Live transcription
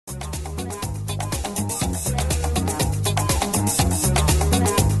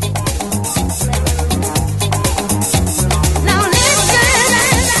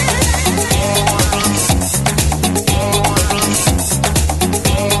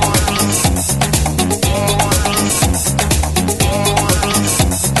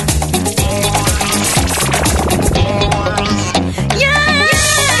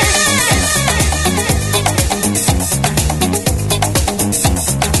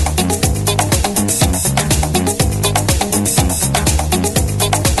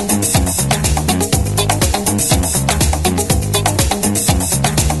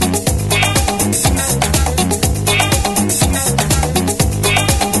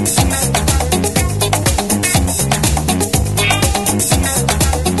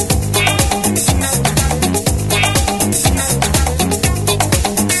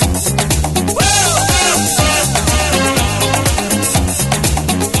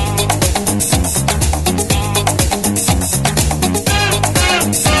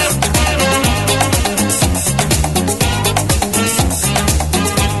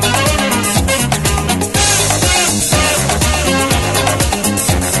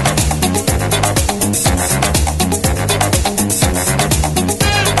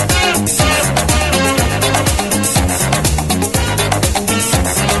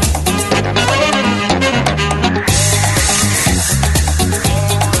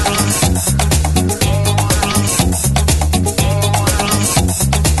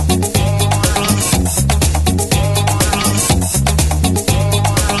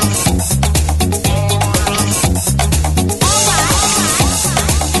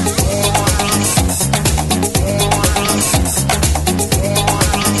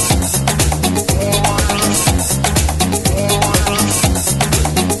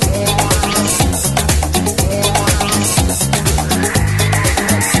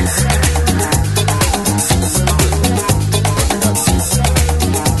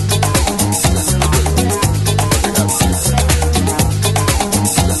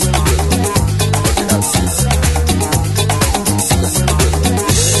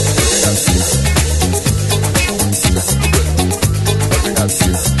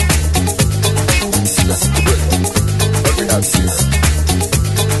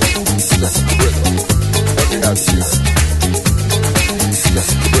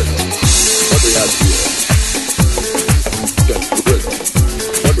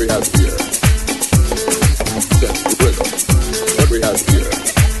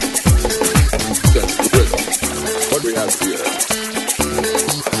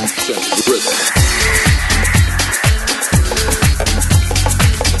Sense rhythm.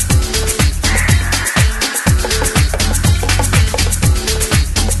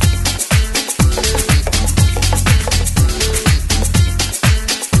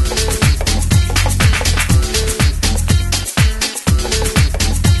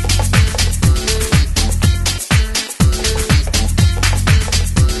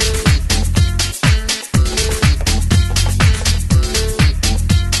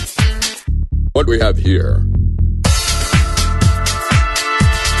 What we have here.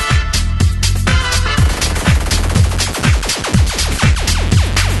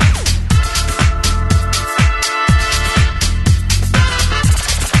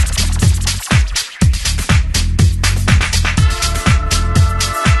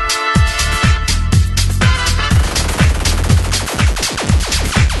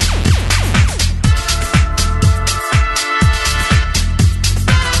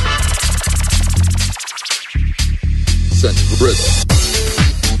 Sense rhythm.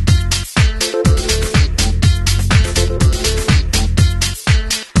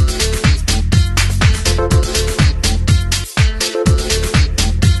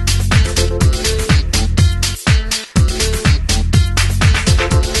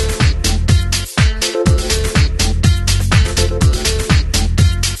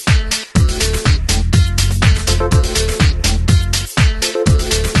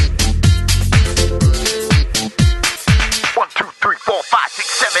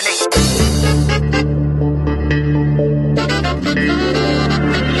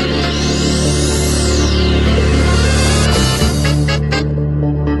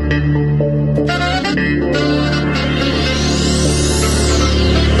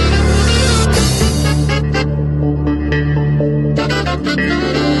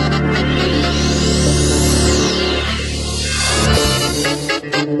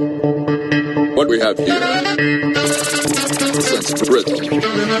 What we have here. Sense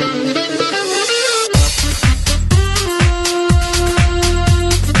rhythm.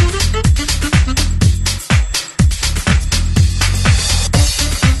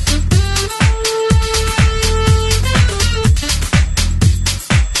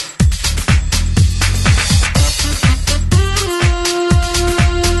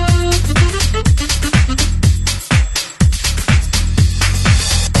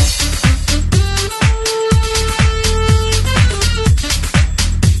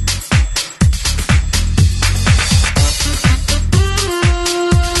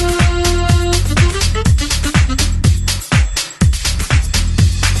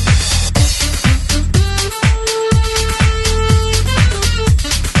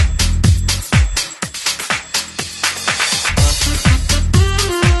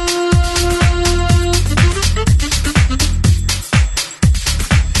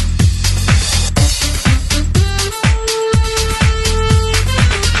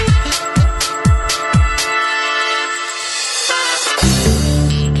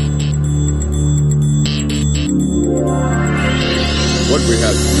 What we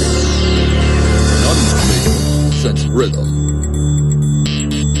have here. An unmistakable sense rhythm.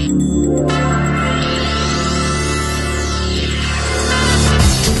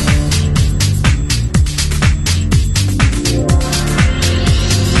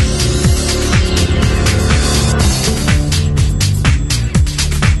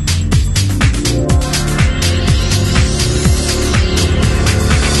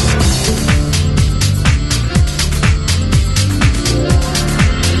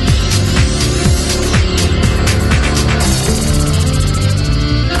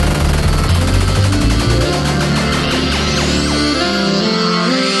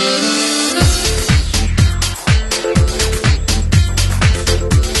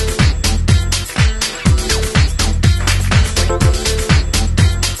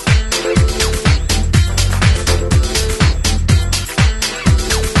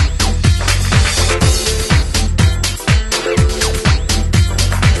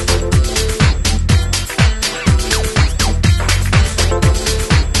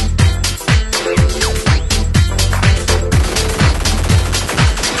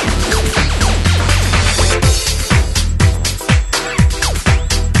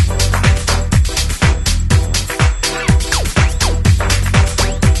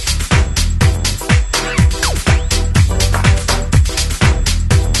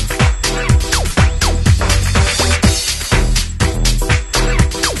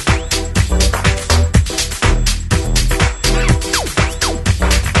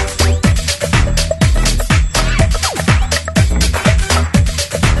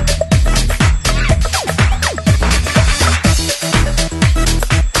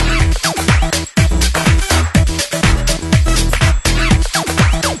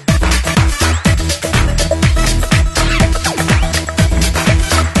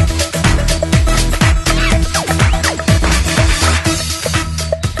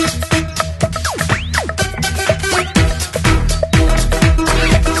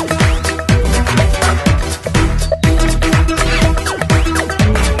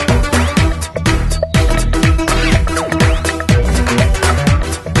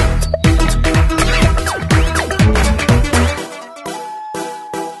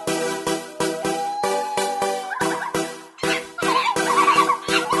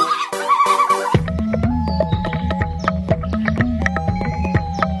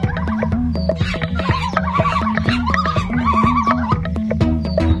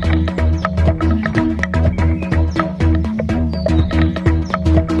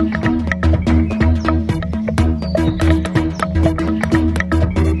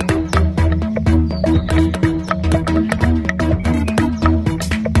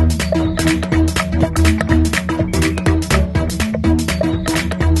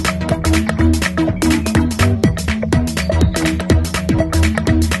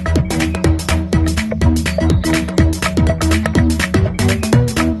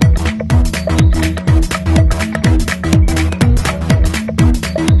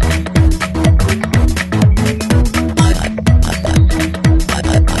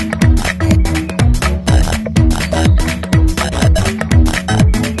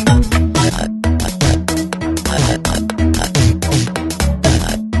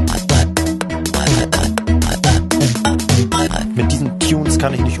 Das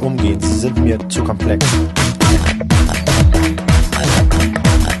kann ich nicht umgehen, sie sind mir zu komplex.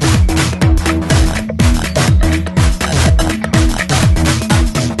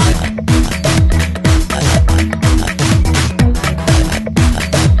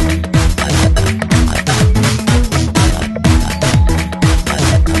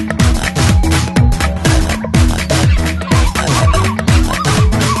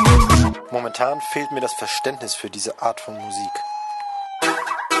 Momentan fehlt mir das Verständnis für diese Art von Musik.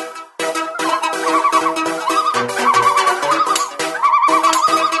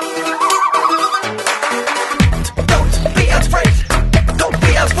 Don't be afraid, don't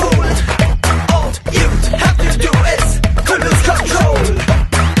be a fool. All you have to do is to lose control.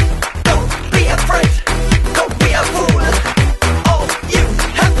 Don't be afraid, don't be a fool. All you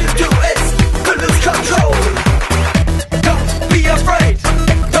have to do is to lose control. Don't be afraid,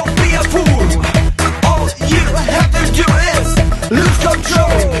 don't be a fool. All you have to do is lose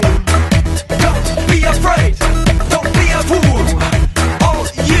control. Don't be afraid, don't be a fool. All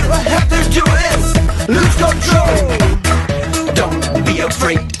you have to do is lose control. Don't be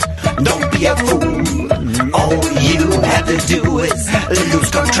afraid, don't be a fool. All you have to do is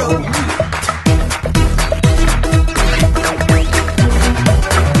lose control.